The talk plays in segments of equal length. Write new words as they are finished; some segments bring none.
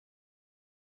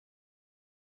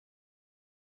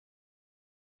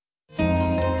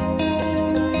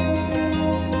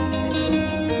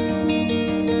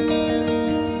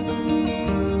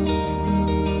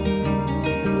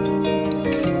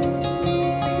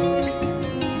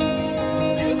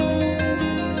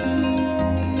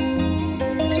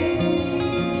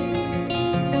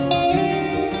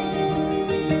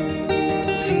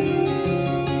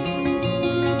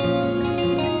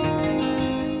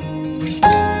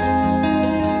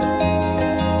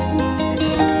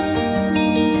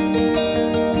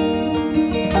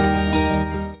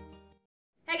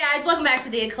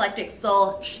the Eclectic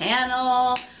Soul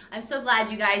channel. I'm so glad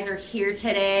you guys are here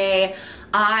today.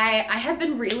 I have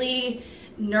been really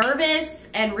nervous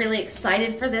and really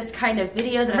excited for this kind of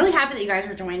video. I'm really happy that you guys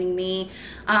are joining me.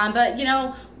 But you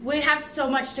know, we have so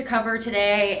much to cover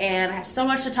today and I have so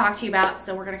much to talk to you about,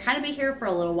 so we're gonna kind of be here for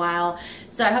a little while.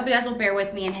 So I hope you guys will bear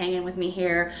with me and hang in with me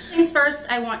here. Things first,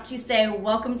 I want to say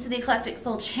welcome to the Eclectic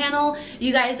Soul channel.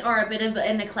 You guys are a bit of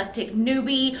an eclectic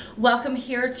newbie. Welcome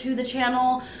here to the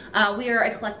channel. We are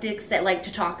eclectics that like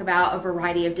to talk about a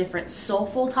variety of different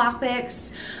soulful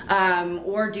topics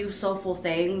or do soulful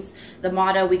things. The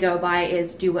motto we go by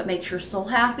is do what makes your soul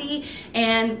happy,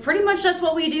 and pretty much that's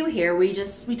what we do here. We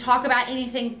talk about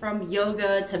anything from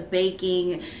yoga to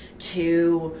baking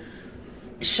to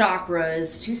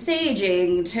chakras to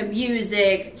saging to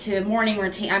music to morning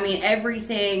routine. I mean,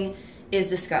 everything is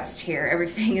discussed here.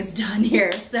 Everything is done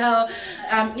here. So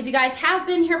if you guys have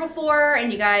been here before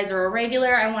and you guys are a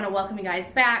regular, I want to welcome you guys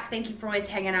back. Thank you for always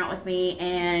hanging out with me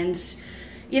and,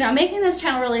 you know, making this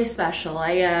channel really special.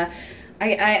 I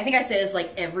think I say this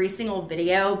like every single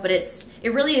video, but it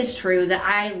really is true that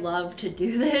I love to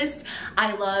do this.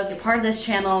 I love to be part of this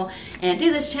channel and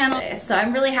do this channel. So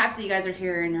I'm really happy that you guys are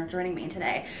here and are joining me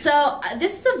today. So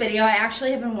this is a video I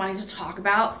actually have been wanting to talk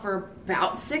about for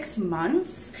about 6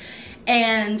 months.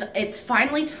 And it's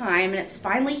finally time and it's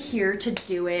finally here to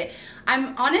do it.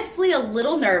 I'm honestly a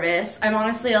little nervous. I'm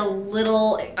honestly a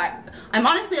little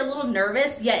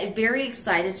nervous, yet very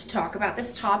excited to talk about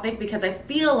this topic because I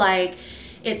feel like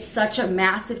it's such a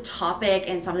massive topic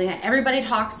and something that everybody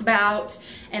talks about.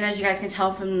 And as you guys can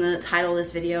tell from the title of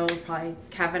this video, you probably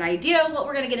have an idea of what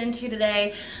we're gonna get into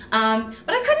today. But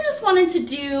I kind of just wanted to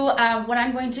do what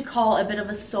I'm going to call a bit of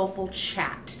a soulful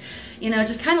chat. You know,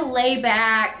 just kind of lay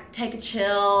back, take a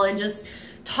chill, and just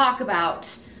talk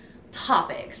about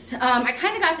topics. I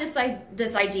kind of got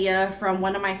this idea from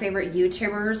one of my favorite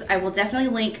YouTubers. I will definitely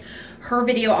link her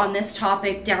video on this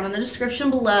topic down in the description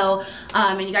below,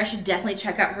 and you guys should definitely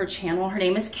check out her channel. Her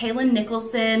name is Kayln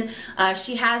Nicolson.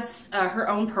 She has her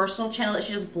own personal channel that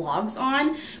she does vlogs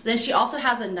on, but then she also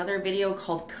has another video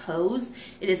called KOZE.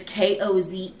 It is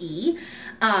KOZE,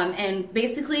 and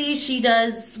basically she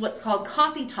does what's called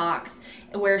coffee talks,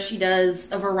 where she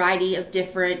does a variety of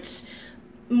different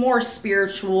more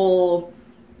spiritual,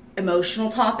 emotional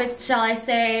topics, shall I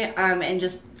say, and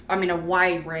just, I mean, a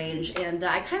wide range. And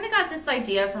I kind of got this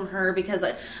idea from her because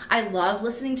I love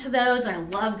listening to those, and I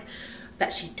love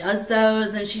that she does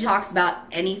those, and she talks about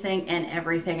anything and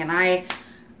everything, and I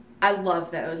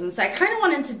love those. And so I kind of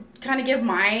wanted to kind of give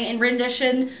my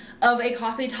rendition of a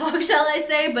coffee talk, shall I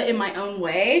say, but in my own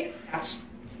way.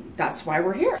 That's why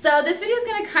we're here. So this video is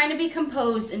going to kind of be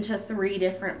composed into 3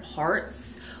 different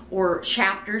parts, or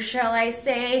chapters, shall I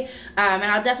say, and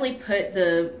I'll definitely put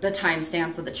the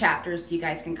timestamps of the chapters so you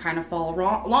guys can kind of follow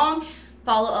along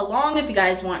if you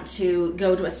guys want to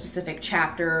go to a specific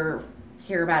chapter,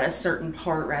 hear about a certain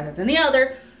part rather than the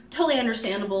other. Totally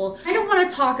understandable. I don't want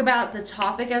to talk about the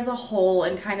topic as a whole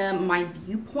and kind of my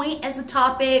viewpoint as a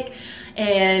topic,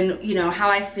 and you know, how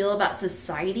I feel about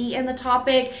society and the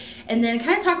topic, and then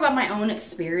kind of talk about my own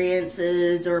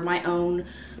experiences or my own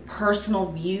personal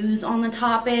views on the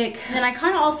topic. And then I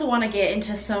kind of also want to get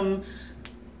into some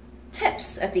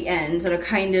tips at the end that'll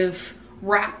kind of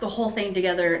wrap the whole thing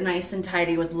together nice and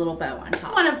tidy with a little bow on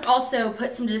top. I want to also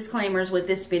put some disclaimers with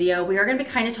this video. We are going to be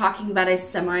kind of talking about a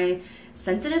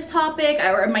semi-sensitive topic,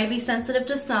 or it might be sensitive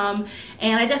to some,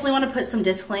 and I definitely want to put some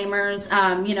disclaimers.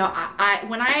 You know,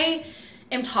 when I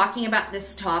am talking about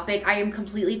this topic, I am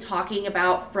completely talking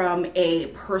about from a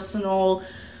personal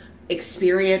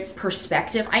experience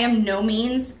perspective. I am no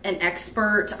means an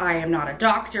expert. I am not a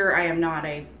doctor. I have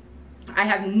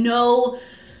no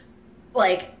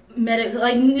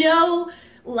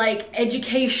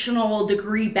educational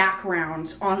degree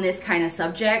background on this kind of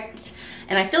subject.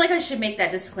 And I feel like I should make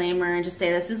that disclaimer and just say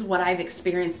this is what I've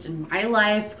experienced in my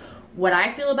life, what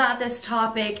I feel about this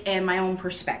topic, and my own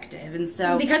perspective. And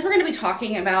so because we're going to be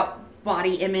talking about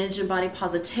body image and body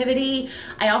positivity,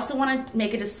 I also want to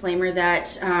make a disclaimer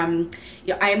that you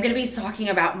know, I am going to be talking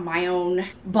about my own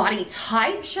body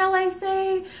type, shall I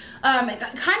say,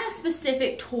 kind of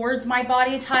specific towards my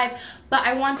body type, but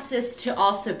I want this to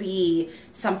also be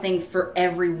something for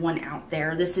everyone out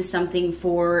there. This is something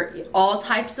for all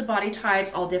types of body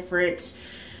types, all different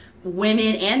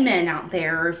women and men out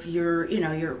there. If you're, you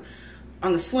know, you're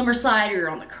on the slimmer side or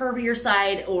you're on the curvier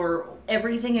side or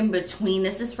everything in between,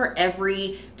 this is for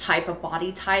every type of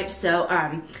body type. So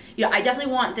you know, I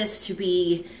definitely want this to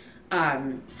be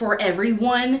for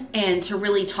everyone and to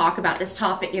really talk about this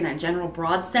topic in a general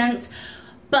broad sense.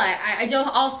 But I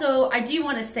do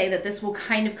want to say that this will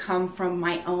kind of come from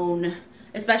my own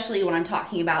especially when I'm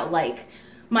talking about like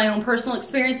my own personal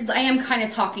experiences, I am kind of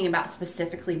talking about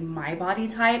specifically my body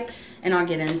type, and I'll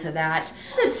get into that.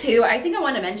 So too, I think I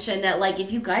want to mention that like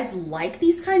if you guys like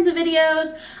these kinds of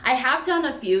videos, I have done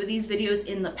a few of these videos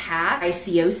in the past. My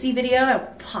KOZE video, I'll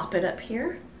pop it up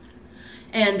here.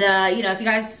 And you know, if you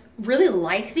guys really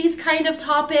like these kind of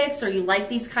topics, or you like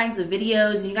these kinds of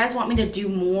videos, and you guys want me to do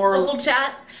more soulful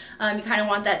chats, you kind of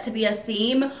want that to be a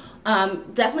theme,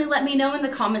 definitely let me know in the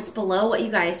comments below what you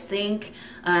guys think,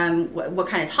 what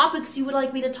kind of topics you would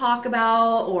like me to talk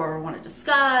about or want to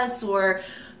discuss, or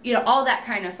you know, all that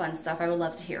kind of fun stuff. I would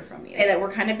love to hear from you. And that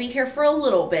we're kind of be here for a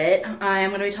little bit.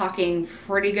 I'm going to be talking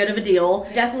pretty good of a deal.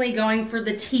 Definitely going for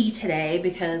the tea today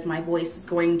because my voice is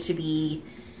going to be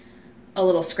a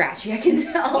little scratchy, I can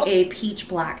tell. A peach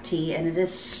black tea, and it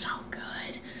is so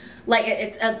good. Like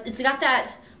it's got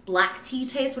that black tea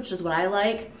taste, which is what I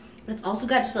like, but it's also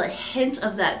got just a hint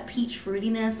of that peach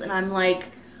fruitiness, and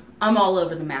I'm all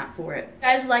over the map for it. If you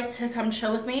guys would like to come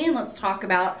chill with me and let's talk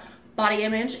about body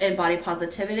image and body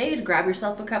positivity, grab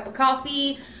yourself a cup of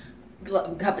coffee,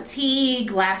 cup of tea,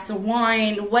 glass of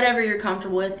wine, whatever you're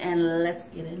comfortable with, and let's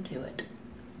get into it,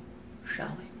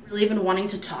 shall we? Really been wanting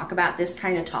to talk about this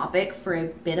kind of topic for a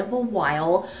bit of a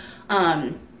while,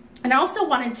 and I also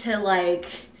wanted to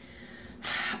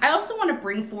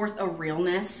bring forth a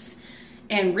realness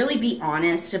and really be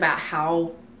honest about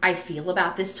how I feel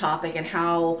about this topic and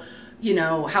how, you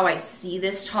know, how I see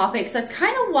this topic. So that's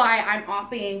kind of why I'm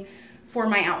opting for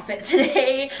my outfit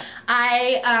today.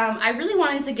 I really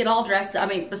wanted to get all dressed up. I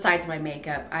mean, besides my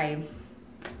makeup, I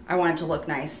wanted to look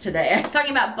nice today.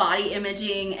 Talking about body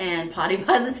imaging and body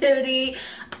positivity,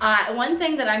 one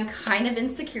thing that I'm kind of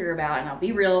insecure about, and I'll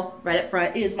be real right up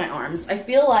front, is my arms. I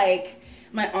feel like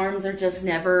my arms are just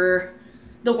never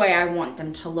the way I want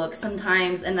them to look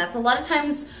sometimes, and that's a lot of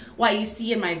times why you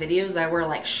see in my videos I wear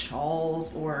like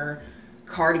shawls or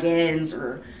cardigans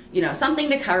or, you know, something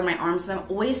to cover my arms. I'm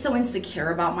always so insecure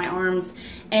about my arms,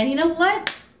 and you know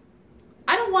what?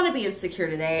 I don't want to be insecure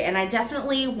today, and I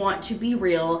definitely want to be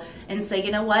real and say,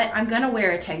 you know what, I'm gonna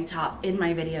wear a tank top in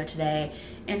my video today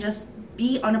and just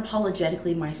be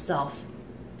unapologetically myself.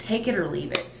 Take it or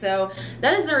leave it. So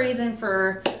that is the reason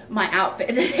for my outfit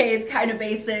today. It's kind of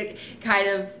basic, kind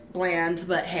of bland,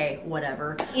 but hey,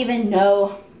 whatever. Even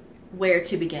know where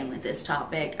to begin with this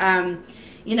topic.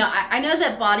 You know, I know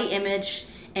that body image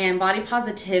and body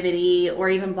positivity or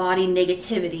even body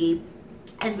negativity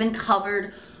has been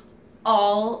covered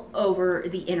all over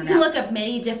the internet. You can look up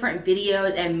many different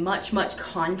videos and much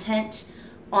content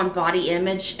on body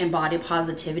image and body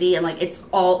positivity, and like it's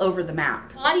all over the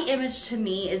map. Body image to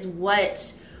me is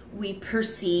what we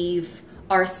perceive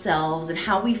ourselves and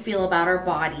how we feel about our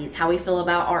bodies, how we feel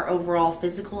about our overall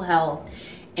physical health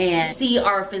and see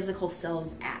our physical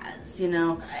selves as, you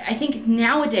know. I think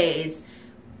nowadays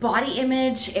body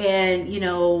image and, you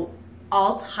know,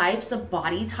 all types of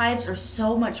body types are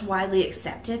so much widely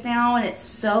accepted now, and it's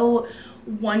so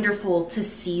wonderful to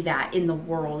see that in the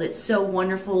world. It's so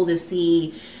wonderful to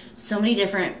see so many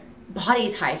different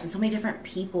body types and so many different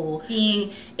people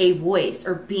being a voice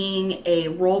or being a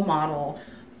role model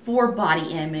for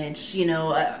body image. You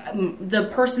know, the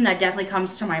person that definitely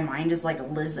comes to my mind is like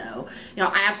Lizzo. You know,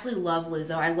 I absolutely love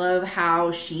Lizzo. I love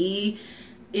how she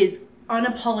is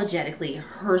unapologetically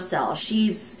herself.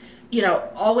 She's, you know,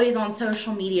 always on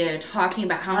social media talking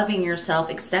about how loving yourself,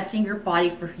 accepting your body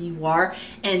for who you are,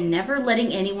 and never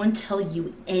letting anyone tell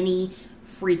you any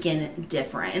freaking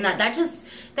different. And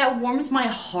that warms my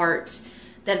heart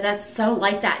that that's so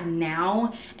like that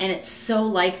now, and it's so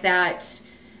like that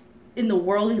in the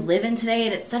world we live in today,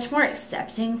 and it's such more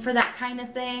accepting for that kind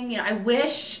of thing. You know, I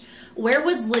wish, where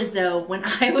was Lizzo when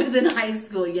I was in high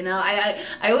school? You know, I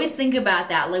always think about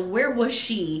that. Like, where was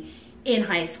she in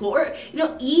high school? Or, you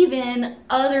know, even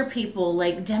other people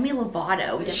like Demi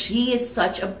Lovato. She is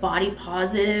such a body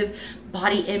positive,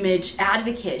 body image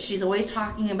advocate. She's always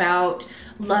talking about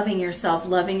loving yourself,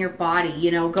 loving your body,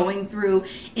 you know, going through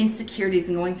insecurities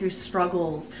and going through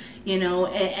struggles, you know,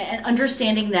 and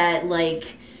understanding that,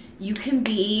 like, you can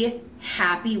be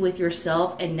happy with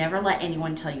yourself and never let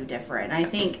anyone tell you different. I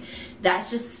think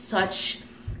that's just such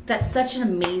an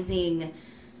amazing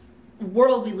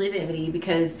world we live in,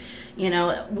 because, you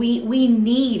know, we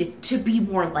need to be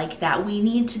more like that. We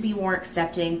need to be more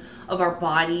accepting of our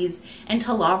bodies and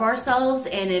to love ourselves.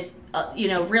 And if you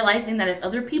know, realizing that if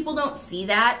other people don't see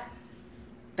that,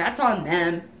 that's on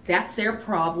them. That's their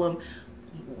problem.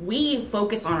 We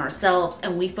focus on ourselves,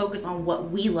 and we focus on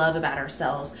what we love about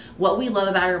ourselves, what we love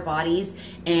about our bodies,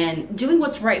 and doing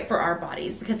what's right for our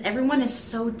bodies, because everyone is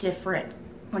so different.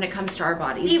 when it comes to our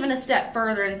bodies. Even a step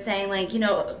further and saying, like, you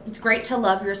know, it's great to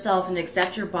love yourself and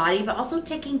accept your body, but also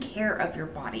taking care of your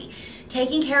body.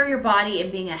 Taking care of your body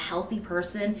and being a healthy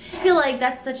person. I feel like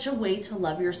that's such a way to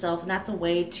love yourself, and that's a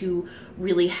way to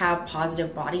really have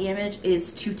positive body image,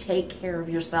 is to take care of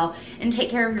yourself and take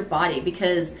care of your body,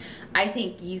 because I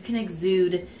think you can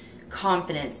exude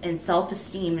confidence and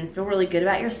self-esteem and feel really good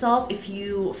about yourself if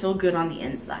you feel good on the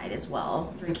inside as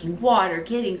well. Drinking water,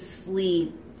 getting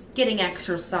sleep, getting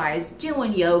exercise,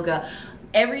 doing yoga,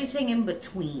 everything in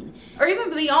between. Or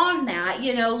even beyond that,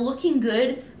 you know, looking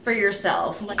good for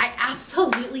yourself. Like, I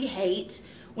absolutely hate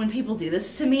when people do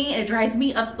this to me, and it drives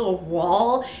me up the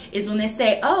wall, is when they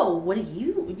say, oh, what are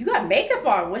you got makeup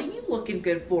on, what are you looking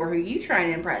good for, who are you trying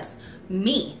to impress?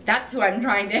 Me. That's who I'm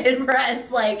trying to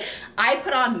impress. Like, I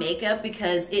put on makeup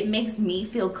because it makes me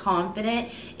feel confident,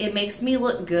 it makes me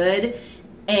look good,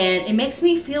 and it makes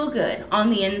me feel good on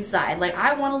the inside. Like,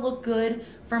 I want to look good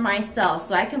for myself,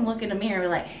 so I can look in the mirror and be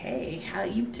like, hey, how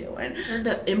you doing?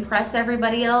 To impress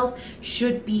everybody else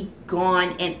should be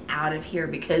gone and out of here,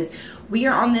 because we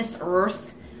are on this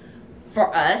earth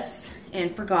for us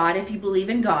and for God, if you believe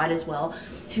in God as well,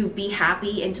 to be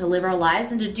happy and to live our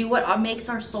lives and to do what makes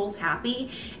our souls happy.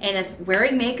 And if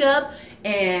wearing makeup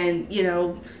and, you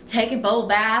know, taking bubble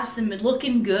baths and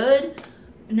looking good,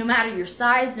 no matter your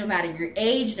size, no matter your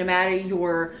age, no matter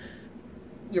your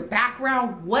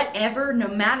background, whatever, no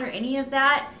matter any of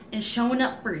that, and showing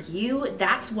up for you,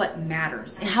 that's what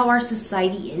matters. And how our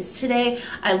society is today,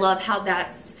 I love how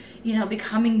that's, you know,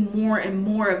 becoming more and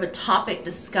more of a topic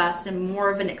discussed, and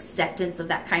more of an acceptance of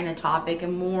that kind of topic,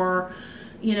 and more,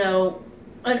 you know,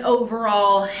 an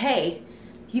overall, hey,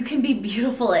 you can be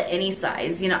beautiful at any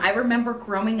size. You know, I remember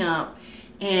growing up,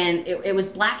 and it was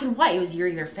black and white. It was, you're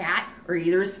either fat or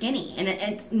you're skinny, and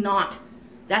it's not,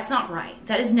 that's not right.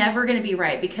 That is never going to be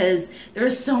right, because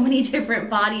there's so many different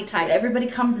body types. Everybody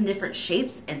comes in different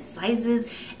shapes and sizes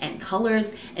and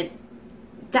colors, and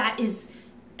that is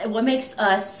what makes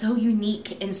us so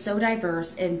unique and so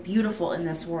diverse and beautiful in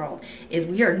this world. Is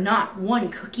we are not one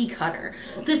cookie cutter.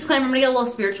 Disclaimer, I'm gonna get a little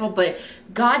spiritual, but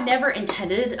God never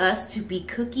intended us to be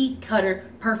cookie cutter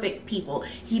perfect people.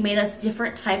 He made us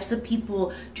different types of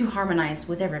people to harmonize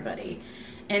with everybody.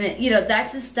 And you know,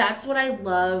 that's what I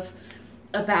love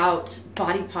about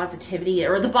body positivity,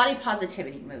 or the body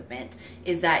positivity movement,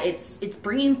 is that it's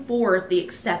bringing forth the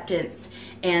acceptance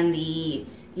and the,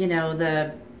 you know,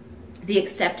 the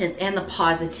acceptance and the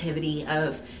positivity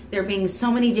of there being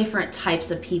so many different types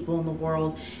of people in the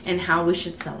world, and how we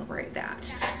should celebrate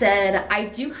that. That said, I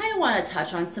do kind of want to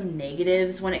touch on some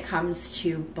negatives when it comes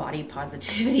to body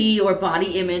positivity or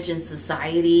body image in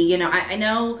society. You know, I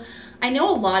know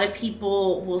a lot of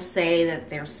people will say that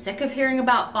they're sick of hearing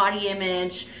about body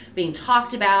image being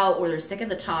talked about, or they're sick of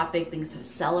the topic being so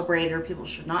celebrated, or people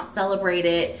should not celebrate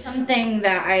it. Something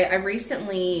that I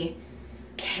recently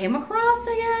came across,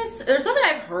 I guess, there's something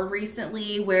I've heard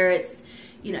recently where it's,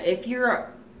 you know, if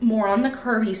you're more on the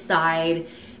curvy side,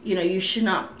 you know, you should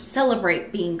not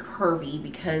celebrate being curvy,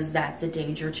 because that's a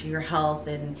danger to your health,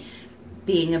 and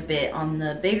being a bit on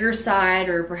the bigger side,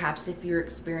 or perhaps if you're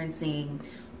experiencing,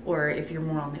 or if you're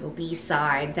more on the obese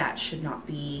side, that should not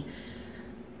be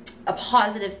a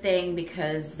positive thing,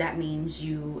 because that means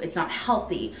it's not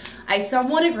healthy. I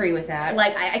somewhat agree with that.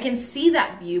 Like, I can see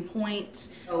that viewpoint.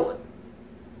 So,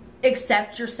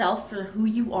 accept yourself for who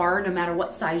you are, no matter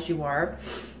what size you are.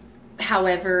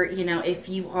 However, you know, if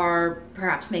you are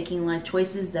perhaps making life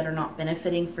choices that are not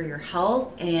benefiting for your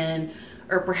health,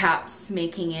 or perhaps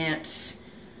making it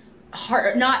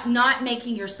hard, not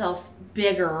making yourself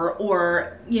bigger,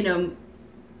 or, you know,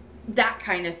 that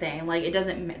kind of thing. Like, it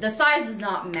doesn't, the size does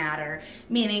not matter.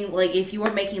 Meaning, like, if you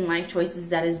are making life choices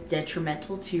that is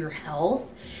detrimental to your health,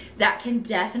 that can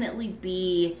definitely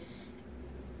be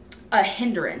a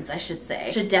hindrance, I should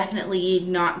say. Should definitely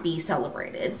not be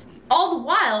celebrated. All the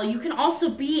while, you can also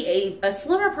be a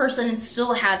slimmer person and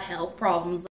still have health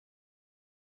problems.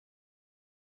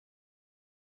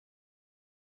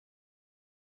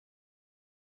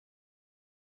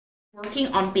 Working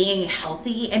on being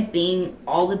healthy and being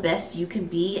all the best you can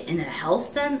be in a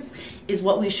health sense is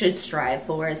what we should strive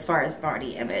for as far as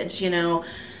body image, you know.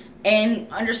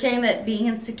 And understanding that being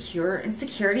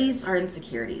insecurities are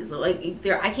insecurities. Like,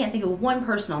 I can't think of one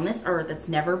person on this earth that's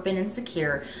never been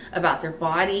insecure about their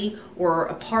body, or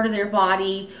a part of their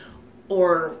body,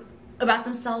 or about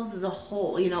themselves as a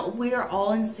whole. You know, we are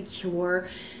all insecure.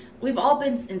 We've all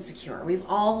been insecure. We've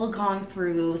all gone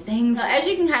through things. As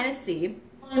you can kind of see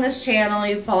on this channel,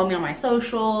 you follow me on my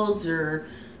socials, or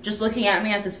just looking at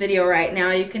me at this video right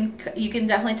now, you can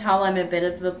definitely tell I'm a bit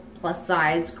of a plus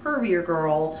size, curvier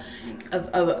girl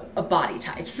of body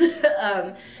types.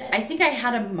 I think I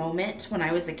had a moment when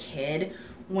I was a kid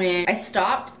when I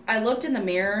stopped, I looked in the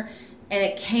mirror, and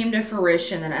it came to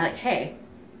fruition that hey,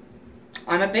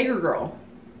 I'm a bigger girl.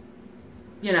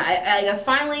 You know, I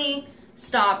finally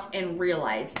stopped and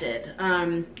realized it.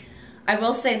 I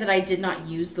will say that I did not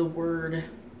use the word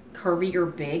curvy or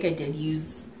big. I did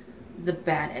use the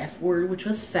bad F word, which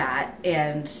was fat,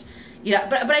 and you know,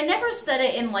 but I never said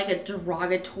it in like a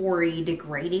derogatory,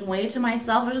 degrading way to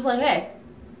myself. I was just like, hey,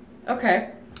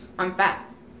 okay, I'm fat.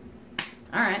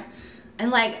 All right. And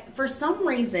like, for some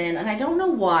reason, and I don't know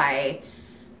why,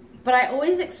 but I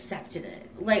always accepted it.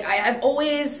 Like, I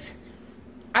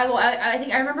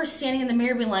think I remember standing in the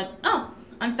mirror being like, oh,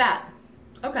 I'm fat.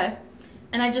 Okay.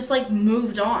 And I just like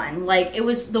moved on. Like, it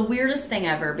was the weirdest thing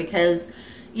ever because,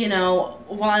 you know,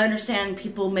 while I understand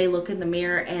people may look in the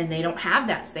mirror and they don't have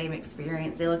that same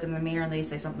experience, they look in the mirror and they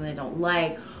say something they don't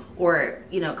like, or,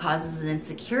 you know, causes an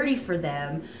insecurity for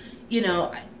them, you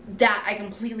know, that I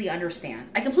completely understand.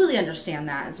 I completely understand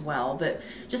that as well, but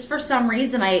just for some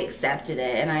reason I accepted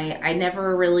it, and I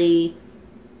never really,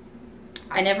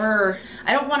 I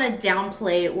don't want to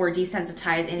downplay or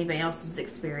desensitize anybody else's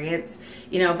experience,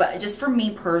 you know, but just for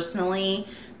me personally,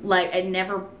 like, it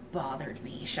never bothered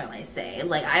me, shall I say.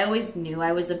 Like, I always knew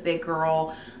I was a big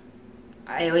girl.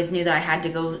 I always knew that I had to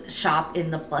go shop in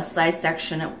the plus size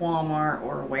section at Walmart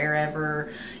or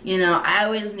wherever, you know. I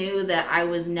always knew that I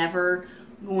was never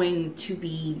going to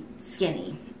be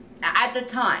skinny at the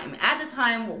time.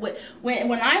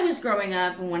 When I was growing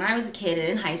up and when I was a kid and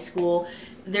in high school,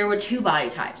 there were two body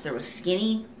types. There was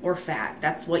skinny or fat.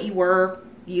 That's what you were,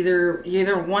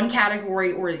 either one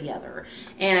category or the other.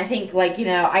 And I think, like, you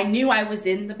know, I knew I was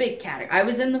in the big category. I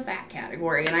was in the fat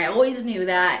category, and I always knew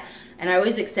that, and I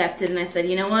always accepted, and I said,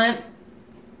 you know what,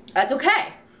 that's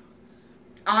okay.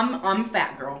 I'm a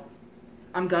fat girl.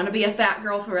 I'm gonna be a fat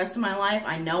girl for the rest of my life.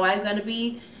 I know I'm gonna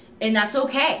be, and that's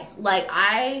okay. Like,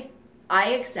 I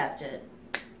accept it.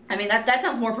 I mean, that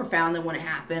sounds more profound than when it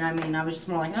happened. I mean, I was just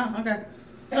more like, oh, okay.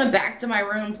 So I went back to my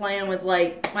room playing with,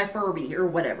 like, my Furby or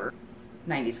whatever.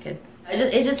 90s kid.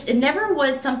 It never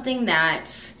was something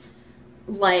that,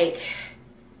 like,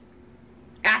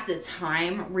 at the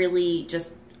time really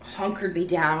just hunkered me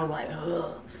down. I was like,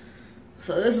 ugh.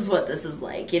 So this is what this is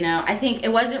like, you know. I think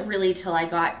it wasn't really till I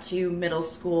got to middle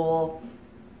school,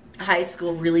 high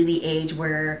school, really the age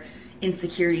where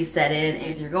insecurity set in,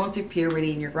 is you're going through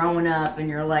puberty and you're growing up and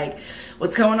you're like,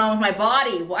 what's going on with my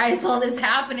body? Why is all this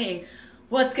happening?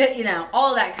 What's good, you know,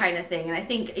 all that kind of thing. And I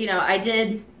think, you know, I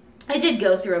did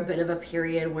go through a bit of a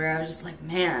period where I was just like,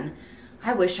 man,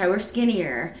 I wish I were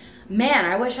skinnier. Man,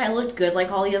 I wish I looked good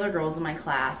like all the other girls in my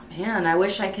class. Man, I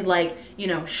wish I could, like, you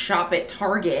know, shop at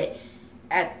Target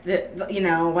at the, you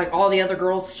know, like all the other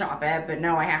girls shop at, but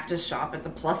no, I have to shop at the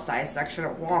plus size section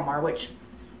at Walmart, which,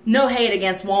 no hate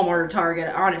against Walmart or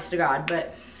Target, honest to God,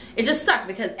 but it just sucked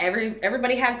because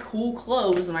everybody had cool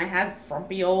clothes and I had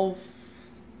frumpy old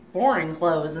boring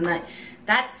clothes, and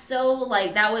that's so,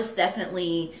 like, that was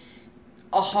definitely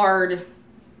a hard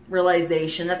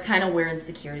realization. That's kind of where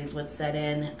insecurities would set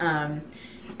in.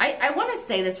 I want to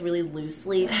say this really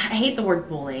loosely. I hate the word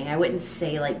bullying. I wouldn't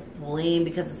say, like, bullying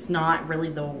because it's not really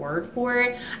the word for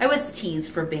it. I was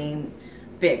teased for being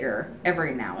bigger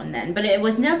every now and then, but it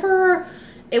was never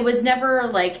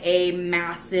like a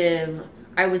massive,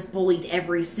 I was bullied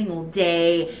every single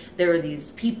day. There were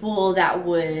these people that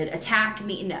would attack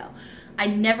me. No, I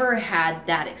never had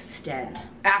that extent.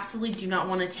 Absolutely do not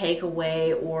want to take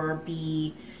away or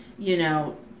be, you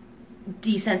know,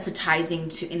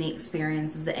 desensitizing to any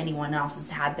experiences that anyone else has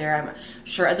had there. I'm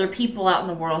sure other people out in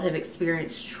the world have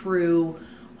experienced true,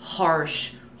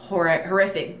 harsh,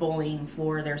 horrific bullying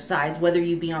for their size, whether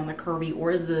you be on the curvy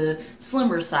or the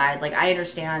slimmer side. Like, I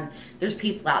understand there's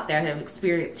people out there that have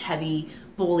experienced heavy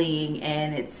bullying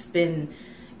and it's been,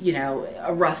 you know,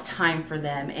 a rough time for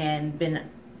them and been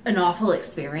an awful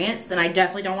experience, and I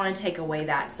definitely don't want to take away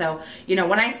that. So, you know,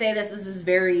 when I say this is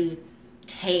very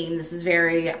tame. This is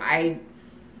very,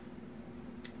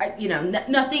 you know,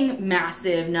 nothing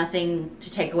massive, nothing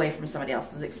to take away from somebody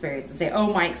else's experience and say,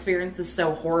 oh, my experience is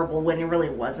so horrible, when it really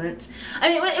wasn't. I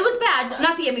mean, it was bad,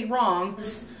 not to get me wrong.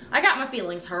 I got my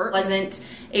feelings hurt. It wasn't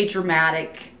a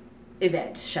dramatic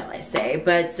event, shall I say.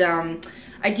 But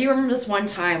I do remember this one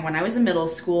time when I was in middle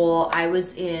school. I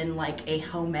was in, like, a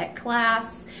home ec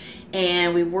class,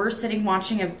 and we were sitting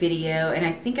watching a video, and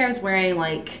I think I was wearing,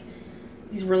 like,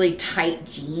 these really tight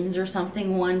jeans or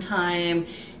something one time,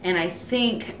 and I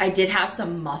think I did have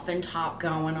some muffin top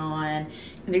going on.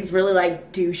 And these really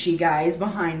like douchey guys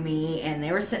behind me, and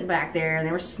they were sitting back there and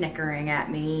they were snickering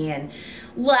at me and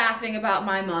laughing about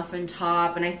my muffin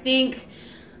top. And I think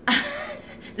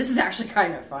this is actually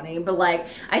kind of funny, but like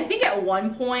I think at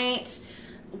one point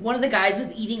one of the guys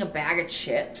was eating a bag of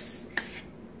chips,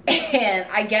 and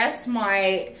I guess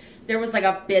there was like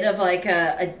a bit of like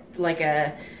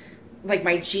like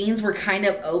my jeans were kind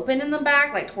of open in the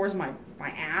back, like towards my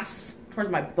ass, towards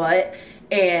my butt,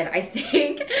 and I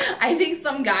think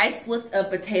some guy slipped a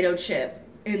potato chip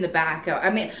in the back of, I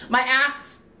mean, my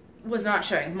ass was not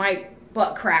showing, my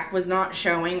butt crack was not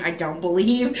showing, I don't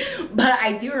believe, but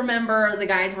I do remember the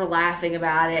guys were laughing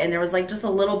about it, and there was like just a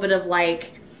little bit of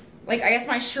like I guess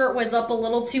my shirt was up a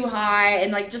little too high,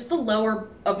 and like just the lower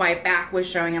of my back was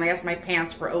showing, and I guess my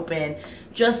pants were open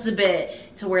just a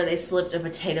bit to where they slipped a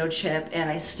potato chip, and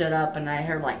I stood up and I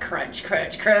heard like crunch,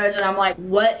 crunch, crunch, and I'm like,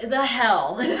 what the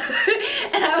hell? And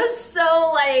I was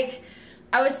so like,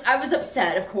 I was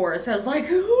upset, of course. I was like,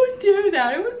 who would do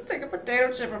that? Who would stick a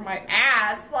potato chip in my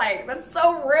ass? Like, that's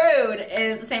so rude.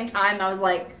 And at the same time, I was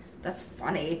like, that's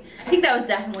funny. I think that was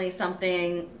definitely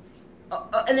something,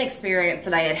 an experience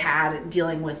that I had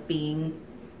dealing with being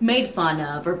made fun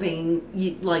of or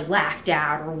being like laughed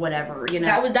at or whatever, you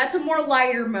know. That's a more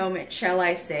lighter moment, shall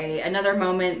I say. Another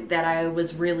moment that I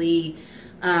was really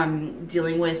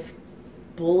dealing with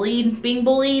being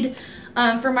bullied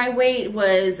for my weight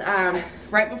was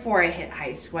right before I hit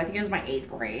high school. I think it was my 8th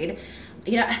grade.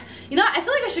 You know, I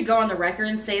feel like I should go on the record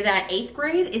and say that 8th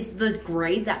grade is the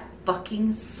grade that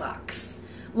fucking sucks.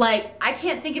 Like, I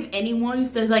can't think of anyone who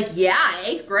says like, yeah,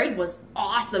 8th grade was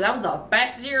awesome. That was the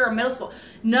best year of middle school.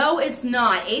 No, it's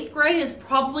not. 8th grade is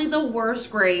probably the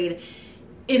worst grade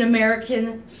in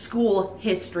American school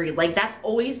history. Like, that's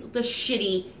always the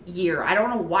shitty year. I don't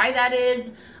know why that is.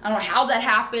 I don't know how that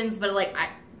happens, but like,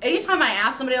 anytime I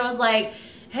ask somebody, I was like,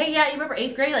 hey, yeah, you remember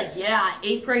 8th grade? Like, yeah,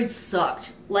 8th grade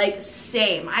sucked. Like,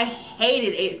 same. I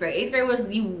hated 8th grade. 8th grade was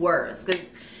the worst because,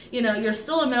 you know, you're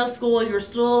still in middle school. You're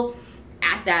still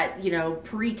at that, you know,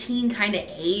 preteen kind of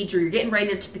age, or you're getting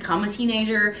ready to become a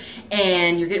teenager,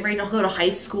 and you're getting ready to go to high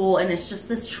school, and it's just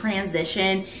this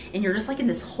transition, and you're just like in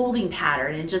this holding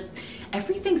pattern, and just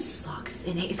everything sucks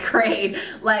in 8th grade.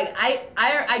 Like,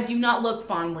 I do not look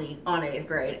fondly on 8th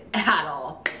grade at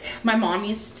all. My mom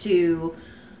used to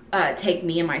take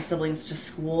me and my siblings to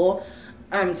school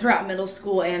throughout middle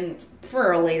school and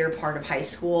for a later part of high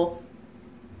school.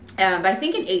 But I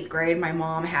think in 8th grade, my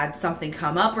mom had something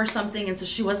come up or something, and so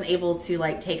she wasn't able to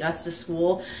like take us to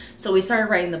school. So we started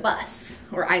riding the bus,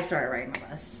 or I started riding the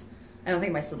bus. I don't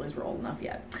think my siblings were old enough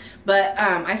yet. But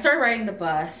I started riding the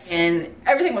bus, and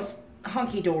everything was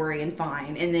hunky-dory and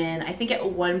fine. And then I think at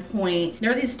one point,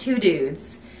 there were these 2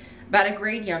 dudes, about a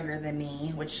grade younger than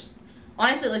me, which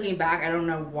honestly, looking back, I don't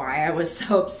know why I was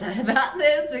so upset about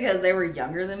this, because they were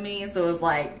younger than me, so it was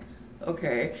like,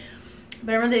 okay.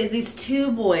 But I remember these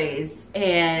 2 boys,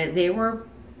 and they were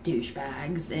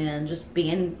douchebags and just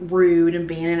being rude and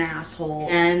being an asshole.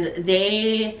 And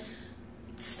they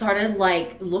started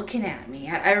like looking at me.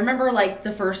 I remember like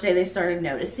the first day they started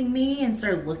noticing me and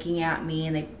started looking at me,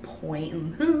 and they point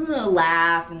and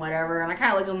laugh and whatever. And I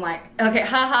kind of looked at them like, okay,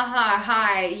 ha ha ha,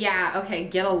 hi, yeah, okay,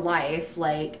 get a life.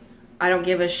 Like, I don't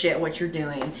give a shit what you're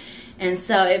doing. And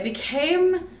so it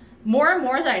became more and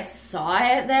more that I saw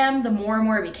at them, the more and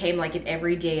more it became like an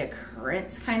everyday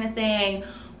occurrence kind of thing,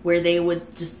 where they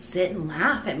would just sit and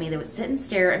laugh at me. They would sit and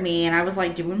stare at me, and I was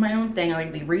like doing my own thing.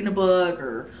 I'd be reading a book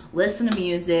or listening to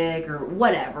music or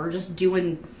whatever, just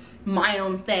doing my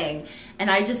own thing. And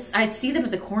I'd see them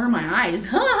at the corner of my eye, just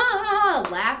ha ha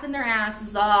ha, laughing their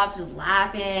asses off, just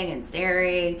laughing and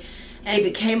staring. And it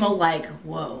became a like,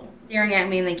 whoa, staring at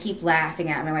me, and they keep laughing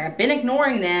at me. Like, I've been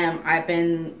ignoring them. I've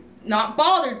been not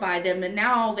bothered by them, and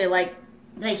now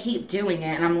they keep doing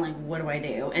it, and I'm like, what do I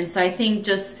do? And so I think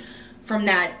just from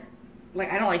that,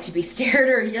 like, I don't like to be stared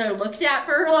or, you know, looked at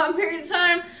for a long period of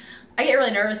time. I get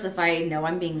really nervous if I know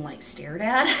I'm being like stared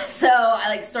at. So I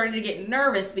like started to get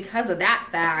nervous because of that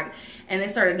fact, and they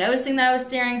started noticing that I was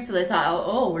staring, so they thought,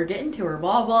 oh, we're getting to her,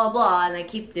 blah blah blah, and they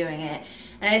keep doing it.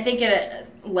 And I think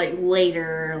like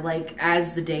later, like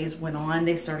as the days went on,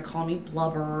 they started calling me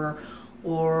blubber,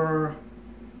 or,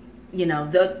 you know,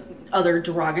 the other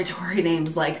derogatory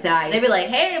names like that. They'd be like,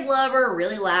 hey, blubber,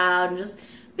 really loud, and just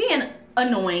being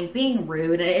annoying, being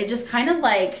rude. And it just kind of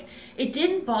like, it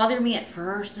didn't bother me at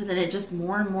first, and then it just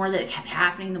more and more that it kept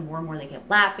happening, the more and more they kept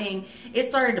laughing, it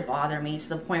started to bother me to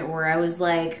the point where I was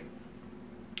like,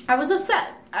 I was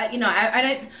upset.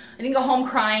 I didn't go home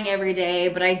crying every day,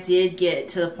 but I did get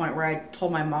to the point where I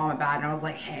told my mom about it, and I was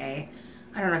like, hey,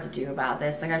 I don't know what to do about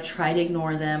this. Like, I've tried to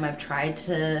ignore them. I've tried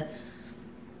to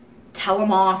tell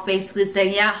them off, basically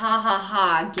saying, yeah, ha, ha,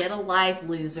 ha, get a life,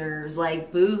 losers,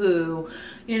 like, boo-hoo,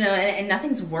 you know, and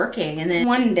nothing's working. And then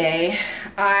one day,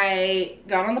 I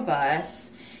got on the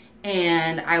bus,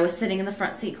 and I was sitting in the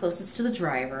front seat closest to the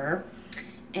driver,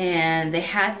 and they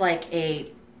had, like,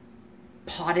 a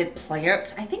potted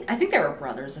plant. I think they were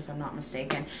brothers, if I'm not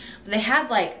mistaken. But they had,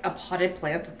 like, a potted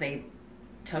plant that they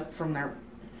took from their,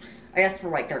 I guess, for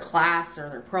like their class or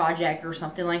their project or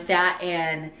something like that.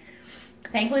 And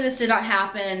thankfully this did not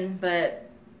happen, but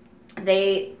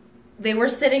they were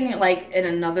sitting like in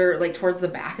another, like towards the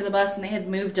back of the bus, and they had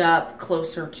moved up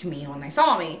closer to me when they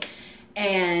saw me,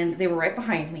 and they were right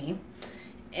behind me,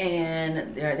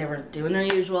 and they were doing their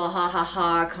usual ha ha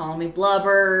ha, calling me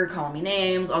blubber, calling me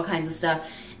names, all kinds of stuff.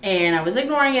 And I was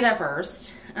ignoring it at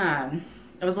first. I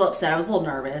was a little upset. I was a little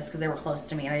nervous because they were close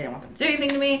to me and I didn't want them to do anything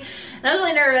to me. And I was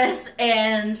really nervous.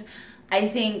 And I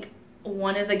think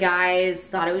one of the guys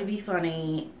thought it would be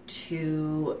funny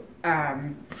to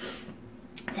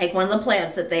take one of the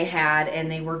plants that they had,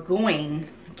 and they were going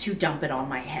to dump it on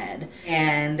my head.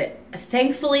 And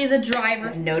thankfully the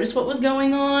driver noticed what was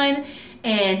going on,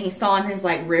 and he saw in his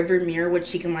like rear mirror, which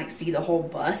he can like see the whole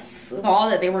bus, saw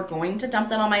that they were going to dump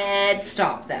that on my head,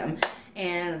 stopped them.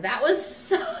 And that was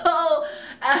so,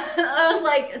 that was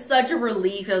like such a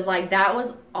relief. I was like, that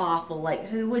was awful. Like,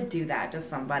 who would do that to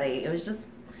somebody? It was just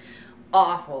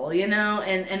awful, you know?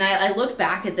 And I looked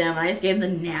back at them, and I just gave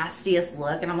them the nastiest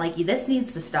look, and I'm like, this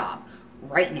needs to stop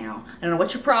right now. I don't know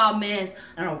what your problem is.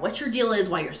 I don't know what your deal is,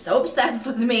 why you're so obsessed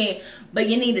with me, but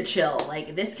you need to chill.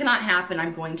 Like, this cannot happen.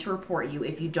 I'm going to report you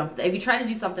if you try to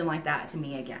do something like that to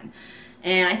me again.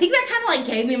 And I think that kind of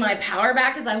like gave me my power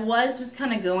back, because I was just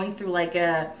kind of going through like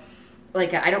a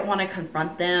I don't want to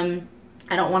confront them.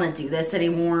 I don't want to do this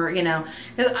anymore, you know.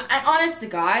 Because honest to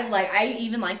God, like, I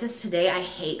even like this today, I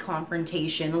hate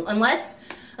confrontation. Unless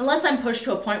I'm pushed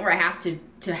to a point where I have to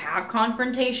have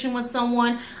confrontation with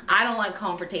someone, I don't like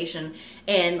confrontation.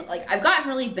 And like, I've gotten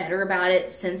really better about it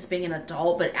since being an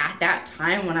adult, but at that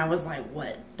time when I was like,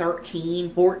 what,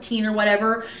 13, 14 or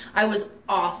whatever, I was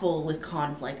awful with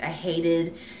conflict. I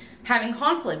hated having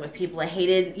conflict with people. I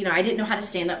hated, you know, I didn't know how to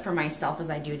stand up for myself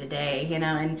as I do today, you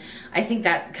know. And I think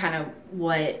that's kind of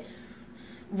what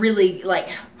really like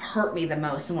hurt me the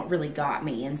most and what really got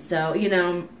me. And so, you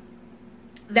know,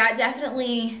 that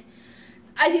definitely,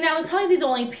 I think that would probably be the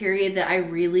only period that I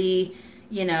really,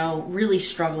 you know, really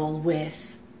struggled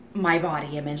with my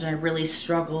body image. And I really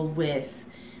struggled with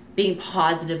being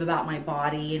positive about my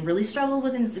body, and really struggled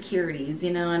with insecurities,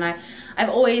 you know. And I've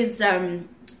always,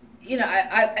 you know,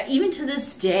 I even to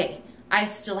this day, I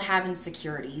still have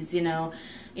insecurities, you know.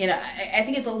 I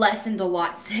think it's lessened a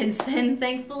lot since then,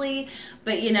 thankfully.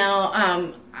 But, you know,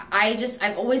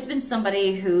 I've always been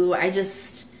somebody who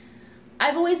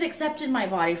I've always accepted my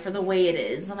body for the way it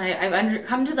is. And I've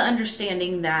come to the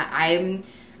understanding that I'm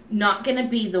not going to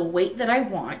be the weight that I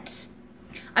want.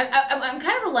 I'm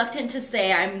kind of reluctant to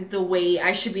say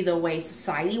I should be the way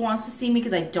society wants to see me,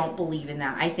 because I don't believe in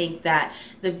that. I think that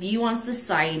the view on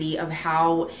society of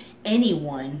how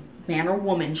anyone, man or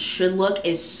woman, should look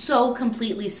is so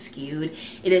completely skewed.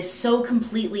 It is so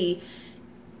completely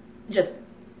just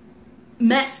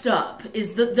messed up,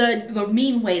 is the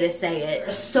mean way to say it.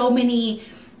 There's so many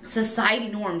society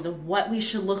norms of what we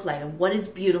should look like, and what is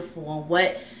beautiful, and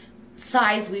what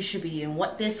size we should be, and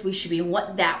what this we should be, and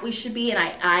what that we should be. And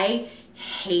I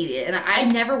hate it. And I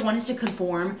never wanted to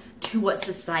conform to what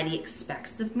society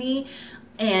expects of me,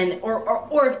 and or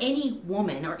of any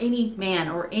woman or any man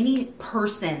or any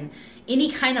person,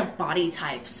 any kind of body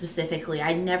type specifically.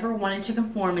 I never wanted to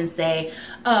conform and say,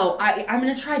 oh, I'm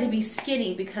going to try to be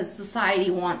skinny because society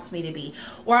wants me to be,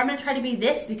 or I'm going to try to be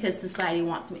this because society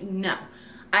wants me. No.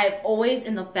 I've always,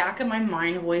 in the back of my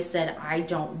mind, always said, I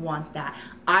don't want that.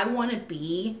 I want to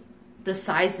be the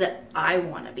size that I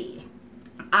want to be.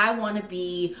 I want to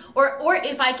be, or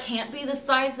if I can't be the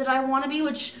size that I want to be,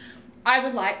 which I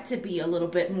would like to be a little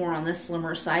bit more on the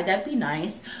slimmer side, that'd be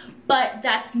nice, but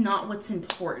that's not what's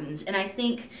important. And I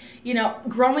think, you know,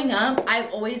 growing up,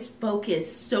 I've always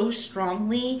focused so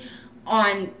strongly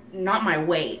on not my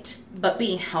weight, but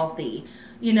being healthy.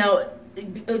 You know,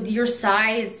 your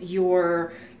size,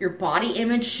 your body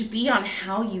image should be on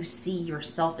how you see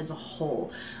yourself as a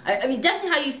whole. I mean, definitely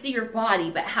how you see your body,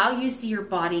 but how you see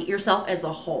yourself as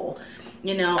a whole.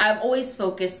 You know, I've always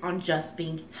focused on just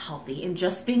being healthy and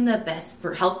just being the best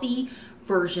healthy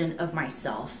version of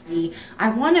myself. I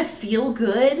want to feel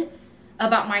good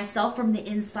about myself from the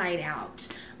inside out.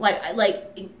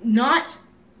 Like not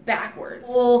backwards.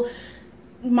 Well,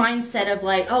 mindset of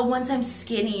like, oh, once I'm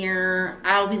skinnier,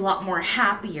 I'll be a lot more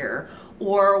happier.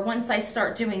 Or once I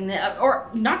start doing this, or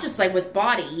not just like with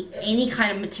body, any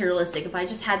kind of materialistic. If I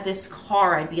just had this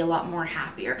car, I'd be a lot more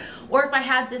happier. Or if I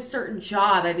had this certain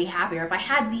job, I'd be happier. If I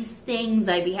had these things,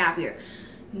 I'd be happier.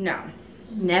 No,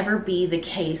 never be the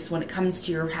case when it comes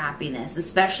to your happiness,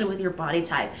 especially with your body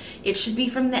type. It should be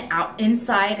from the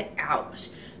inside out.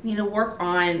 You know, work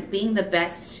on being the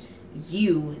best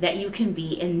you that you can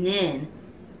be, and then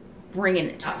bringing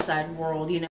it to the outside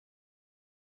world, you know.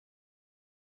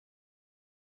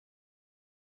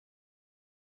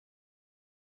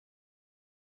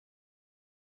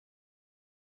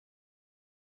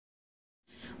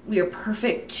 We are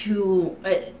perfect to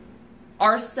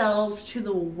ourselves, to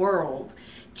the world,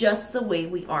 just the way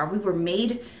we are. We were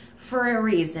made for a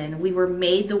reason. We were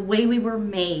made the way we were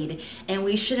made, and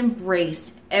we should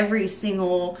embrace every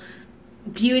single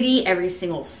beauty, every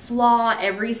single flaw,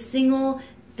 every single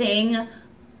thing,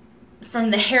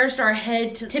 from the hairs to our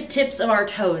head to tips of our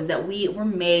toes, that we were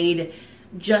made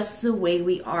just the way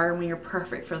we are, and we are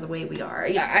perfect for the way we are.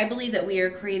 I believe that we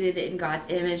are created in God's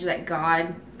image, that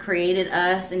God created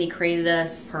us, and He created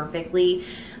us perfectly.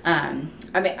 I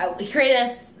mean, He created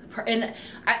us, and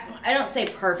I don't say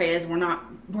perfect as we're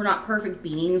not perfect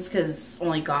beings, because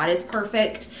only God is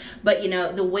perfect. But you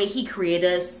know, the way He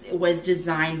created us was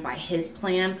designed by His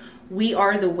plan. We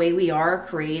are the way we are,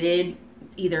 created,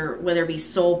 either whether it be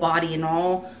soul, body, and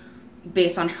all,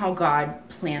 based on how God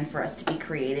planned for us to be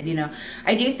created. You know,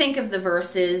 I do think of the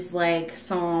verses like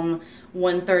Psalm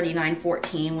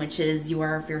 139:14, which is, you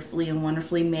are fearfully and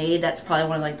wonderfully made. That's probably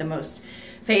one of like the most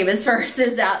famous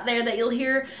verses out there that you'll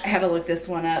hear. I had to look this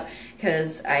one up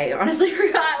because I honestly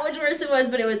forgot which verse it was,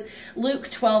 but it was Luke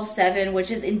 12:7, which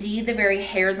is, indeed the very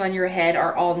hairs on your head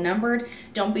are all numbered.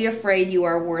 Don't be afraid, you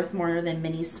are worth more than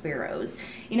many sparrows.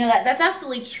 You know, that's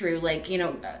absolutely true. Like, you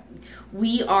know,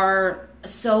 we are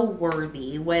so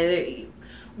worthy,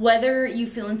 whether you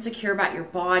feel insecure about your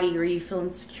body or you feel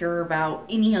insecure about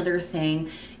any other thing.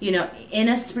 You know, in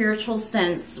a spiritual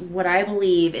sense, what I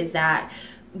believe is that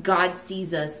God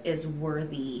sees us as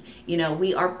worthy. You know,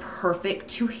 we are perfect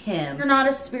to Him. If you're not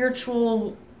a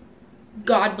spiritual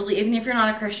even if you're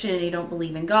not a Christian and you don't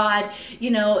believe in God,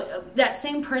 you know, that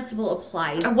same principle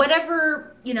applies.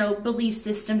 Whatever, you know, belief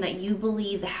system that you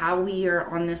believe, how we are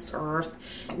on this earth,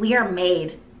 we are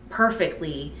made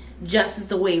perfectly just as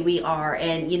the way we are.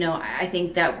 And you know, I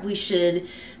think that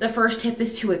the first tip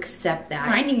is to accept that.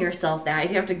 Reminding yourself that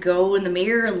if you have to go in the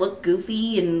mirror and look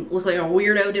goofy and look like a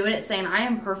weirdo doing it, saying I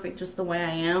am perfect just the way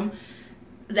I am,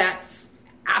 that's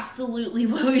absolutely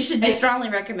what we should do. I strongly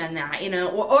recommend that, you know.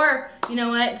 Or you know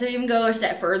what, to even go a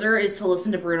step further is to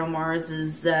listen to Bruno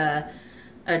Mars's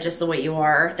Just the Way You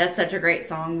Are. That's such a great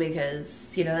song,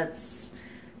 because you know,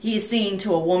 he's singing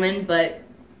to a woman, but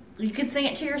you could sing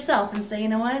it to yourself and say, you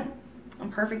know what, I'm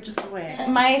perfect just the way I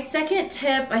am. My second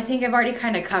tip, I think I've already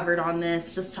kind of covered on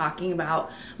this, just talking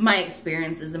about my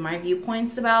experiences and my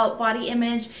viewpoints about body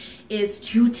image, is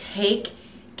to take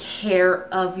care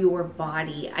of your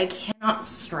body. I cannot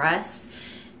stress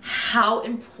how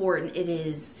important it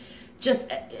is,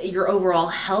 just your overall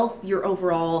health, your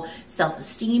overall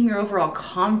self-esteem, your overall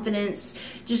confidence,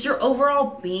 just your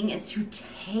overall being, is to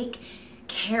take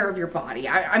care of your body.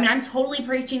 I mean, I'm totally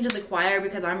preaching to the choir,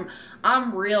 because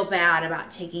I'm real bad about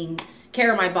taking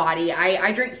care of my body.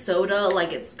 I drink soda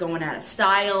like it's going out of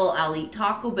style. I'll eat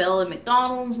Taco Bell and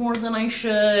McDonald's more than I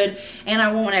should, and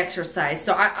I won't exercise.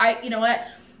 So you know what?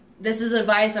 This is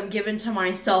advice I'm giving to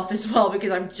myself as well,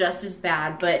 because I'm just as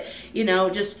bad. But you know,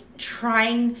 just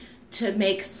trying to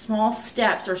make small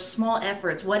steps or small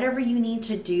efforts, whatever you need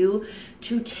to do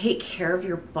to take care of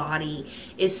your body,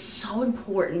 is so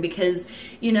important, because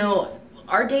you know,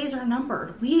 our days are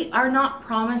numbered. We are not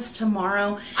promised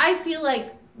tomorrow. I feel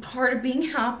like part of being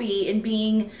happy and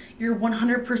being your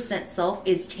 100% self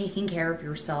is taking care of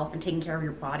yourself and taking care of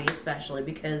your body, especially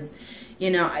because,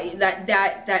 you know,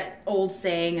 that old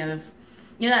saying of,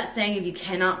 you know, that saying, if you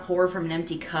cannot pour from an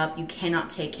empty cup, you cannot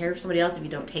take care of somebody else if you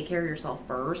don't take care of yourself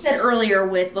first. I said earlier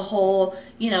with the whole,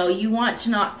 you know, you want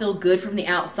to not feel good from the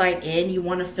outside in, you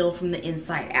want to feel from the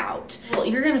inside out. Well,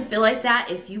 you're going to feel like that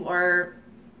if you are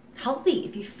healthy.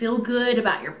 If you feel good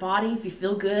about your body, if you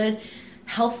feel good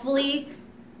healthfully,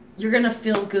 you're going to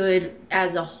feel good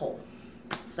as a whole.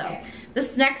 So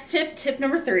this next tip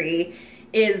number 3,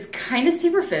 is kind of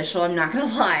superficial, I'm not gonna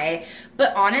lie,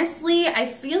 but honestly, I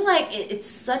feel like it's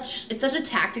such a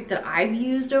tactic that I've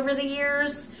used over the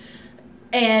years,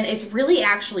 And it's really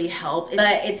actually helped,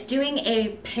 but it's doing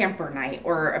a pamper night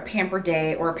or a pamper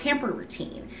day or a pamper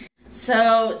routine.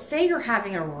 So say you're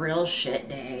having a real shit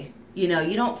day, you know,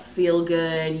 you don't feel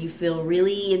good, you feel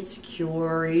really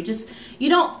insecure, you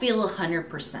don't feel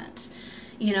 100%.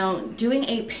 You know, doing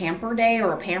a pamper day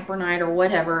or a pamper night or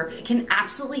whatever can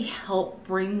absolutely help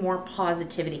bring more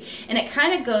positivity. And it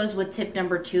kind of goes with tip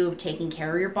number 2 of taking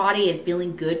care of your body and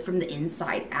feeling good from the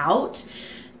inside out.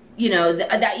 You know,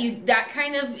 that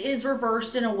kind of is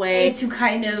reversed in a way to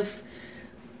kind of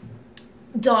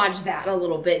dodge that a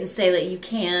little bit and say that you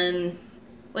can,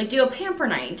 like, do a pamper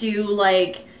night, do,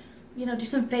 like, you know, do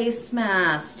some face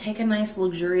masks, take a nice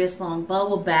luxurious long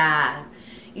bubble bath,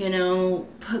 you know,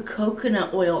 put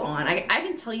coconut oil on. I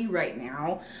can tell you right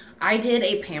now, I did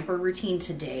a pamper routine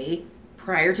today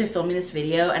prior to filming this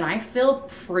video, and I feel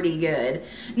pretty good.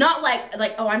 Not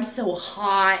like oh, I'm so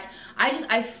hot.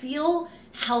 I feel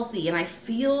healthy, and I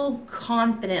feel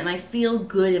confident, and I feel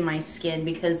good in my skin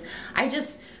because I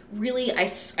just really, I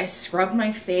scrubbed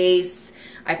my face,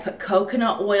 I put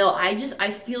coconut oil,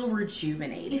 I feel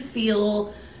rejuvenated. I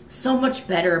feel so much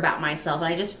better about myself,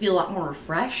 and I just feel a lot more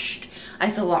refreshed. I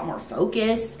feel a lot more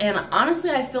focused, and honestly,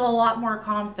 I feel a lot more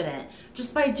confident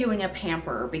just by doing a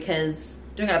pamper, because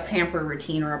doing a pamper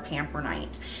routine or a pamper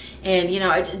night. And, you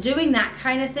know, doing that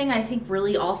kind of thing, I think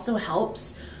really also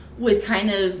helps with kind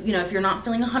of, you know, if you're not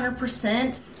feeling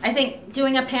 100%, I think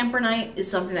doing a pamper night is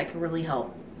something that can really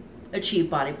help achieve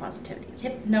body positivity.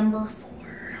 Tip number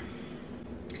 4.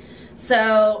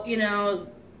 So, you know,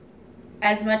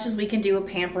 as much as we can do a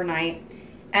pamper night,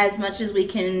 as much as we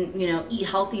can, you know, eat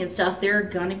healthy and stuff, there are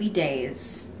gonna be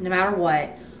days, no matter what,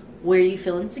 where you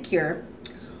feel insecure,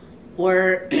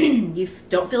 or you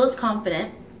don't feel as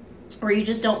confident, or you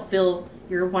just don't feel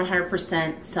your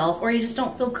 100% self, or you just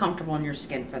don't feel comfortable in your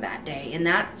skin for that day. And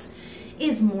that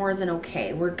is more than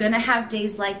okay. We're gonna have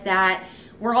days like that.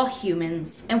 We're all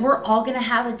humans, and we're all gonna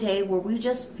have a day where we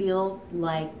just feel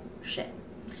like shit.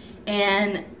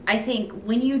 And I think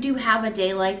when you do have a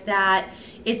day like that,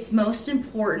 it's most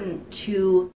important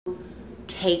to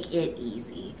take it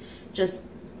easy. Just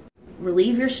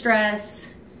relieve your stress.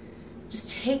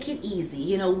 Just take it easy.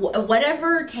 You know,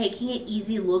 whatever taking it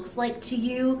easy looks like to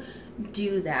you,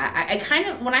 do that. I kind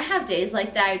of, when I have days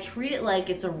like that, I treat it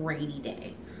like it's a rainy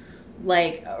day.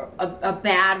 Like a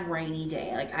bad rainy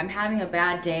day. Like, I'm having a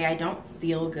bad day, I don't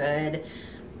feel good.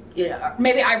 You know,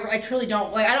 maybe I truly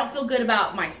don't, like, I don't feel good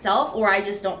about myself, or I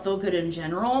just don't feel good in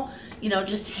general. You know,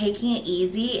 just taking it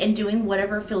easy and doing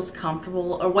whatever feels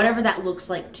comfortable, or whatever that looks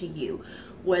like to you.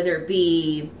 Whether it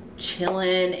be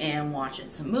chilling and watching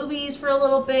some movies for a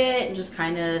little bit and just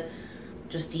kind of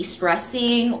just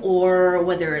de-stressing, or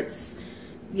whether it's,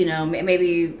 you know, maybe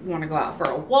you want to go out for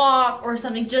a walk or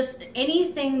something, just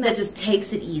anything that just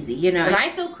takes it easy. You know, when I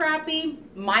feel crappy,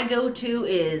 my go-to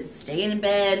is staying in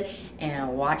bed and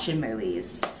watching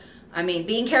movies. I mean,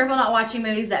 being careful not watching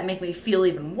movies that make me feel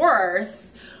even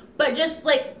worse, but just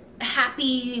like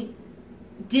happy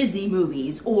Disney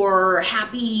movies or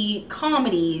happy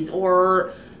comedies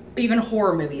or even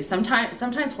horror movies.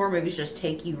 Sometimes horror movies just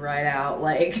take you right out,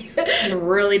 like, and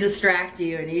really distract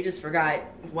you, and you just forgot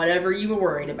whatever you were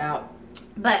worried about.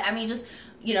 But I mean, just,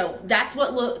 you know, that's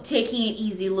what taking it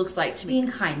easy looks like to me.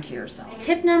 Being kind to yourself.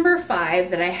 Tip number 5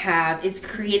 that I have is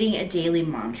creating a daily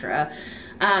mantra.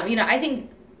 You know, I think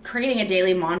creating a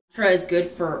daily mantra is good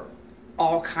for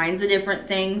all kinds of different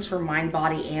things, for mind,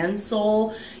 body, and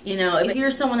soul. You know, if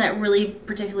you're someone that really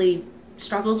particularly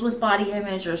struggles with body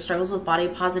image or struggles with body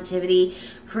positivity,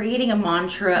 creating a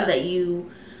mantra that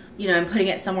you know, and putting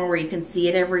it somewhere where you can see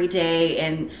it every day,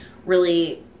 and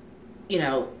really, you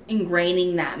know,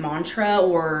 ingraining that mantra,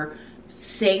 or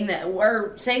saying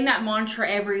that mantra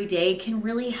every day can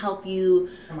really help you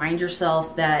remind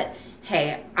yourself that,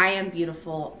 hey, I am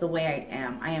beautiful the way I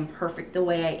am. I am perfect the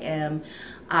way I am.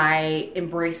 I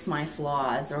embrace my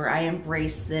flaws, or I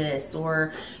embrace this,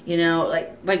 or, you know,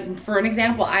 like for an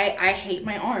example, I hate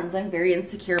my arms. I'm very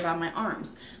insecure about my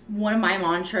arms. One of my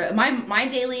my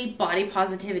daily body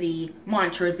positivity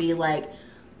mantra would be like,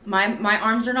 my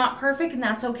arms are not perfect, and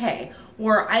that's okay.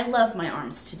 Or I love my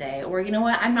arms today. Or, you know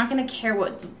what, I'm not gonna care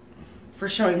for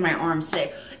showing my arms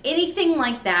today. Anything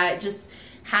like that, just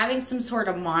having some sort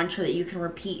of mantra that you can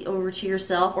repeat over to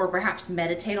yourself, or perhaps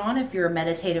meditate on if you're a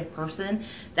meditative person,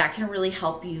 that can really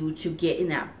help you to get in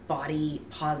that body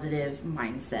positive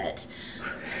mindset.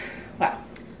 Wow.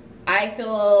 I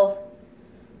feel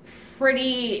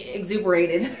pretty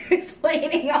exuberated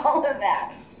explaining all of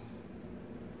that.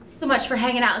 So much for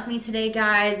hanging out with me today,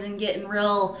 guys, and getting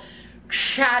real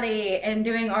chatty and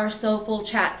doing our soulful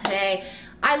chat today.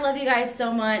 I love you guys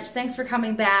so much. Thanks for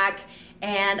coming back.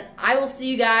 And I will see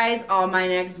you guys on my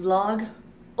next vlog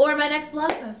or my next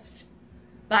blog post.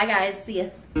 Bye guys. See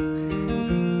ya.